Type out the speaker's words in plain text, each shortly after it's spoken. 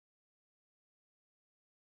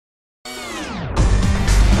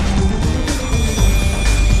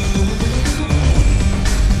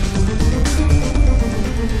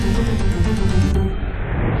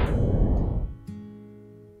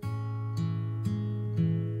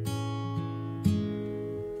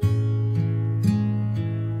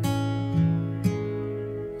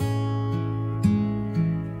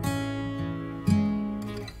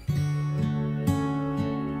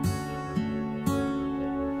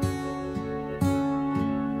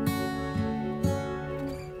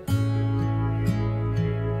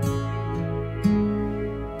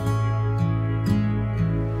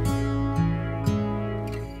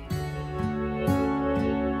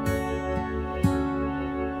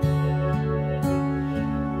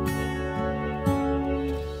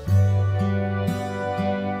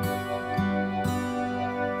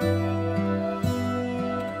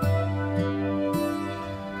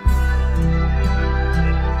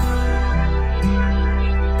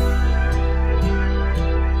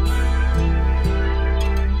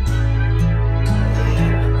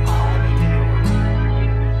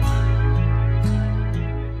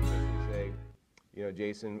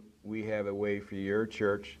we have a way for your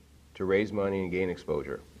church to raise money and gain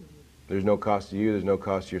exposure. There's no cost to you, there's no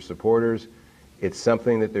cost to your supporters. It's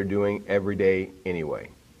something that they're doing every day anyway.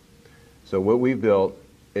 So what we've built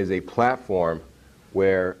is a platform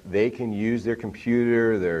where they can use their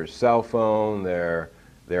computer, their cell phone, their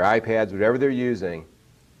iPads, whatever they're using,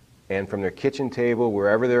 and from their kitchen table,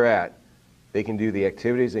 wherever they're at, they can do the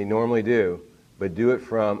activities they normally do, but do it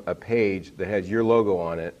from a page that has your logo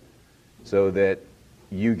on it so that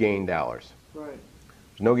you gain dollars. Right.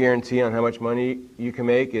 There's no guarantee on how much money you can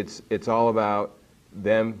make. It's all about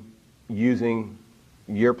them using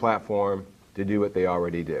your platform to do what they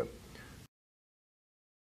already do.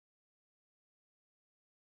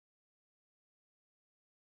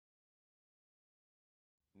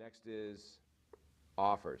 Next is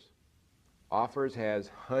offers. Offers has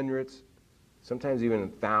hundreds, sometimes even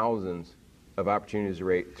thousands of opportunities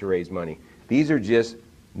to raise money. These are just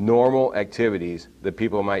normal activities that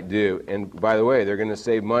people might do, and by the way, they're going to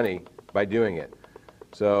save money by doing it.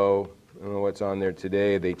 So I don't know what's on there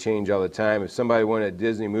today. They change all the time. If somebody wanted a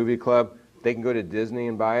Disney movie club, they can go to Disney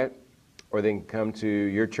and buy it, or they can come to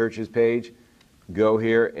your church's page, go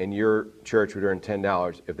here, and your church would earn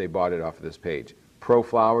 $10 if they bought it off of this page. Pro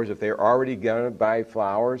Flowers, if they're already going to buy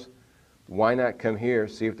flowers, why not come here,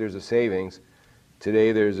 see if there's a savings.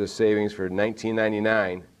 Today there's a savings for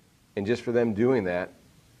 $19.99, and just for them doing that,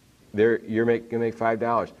 you're going to make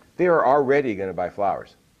 $5. They are already going to buy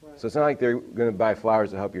flowers. Right. So it's not like they're going to buy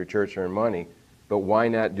flowers to help your church earn money, but why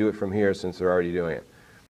not do it from here since they're already doing it?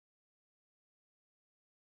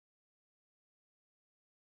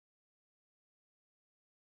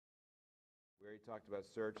 We already talked about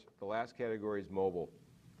search. The last category is mobile.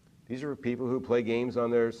 These are people who play games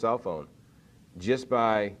on their cell phone. Just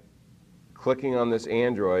by clicking on this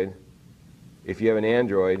Android, if you have an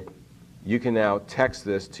Android, you can now text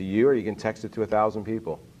this to you, or you can text it to 1,000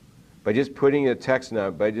 people. By just putting a text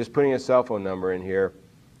number, by just putting a cell phone number in here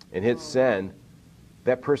and hit send,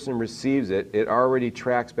 that person receives it. It already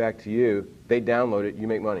tracks back to you. They download it. You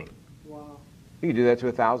make money. Wow. You can do that to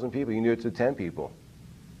 1,000 people. You can do it to 10 people.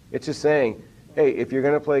 It's just saying, hey, if you're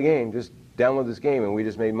going to play a game, just download this game, and we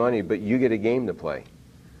just made money, but you get a game to play.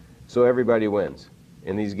 So everybody wins.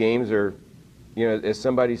 And these games are, you know, as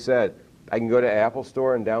somebody said, I can go to Apple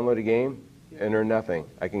Store and download a game and earn nothing.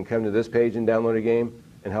 I can come to this page and download a game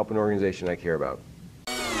and help an organization I care about.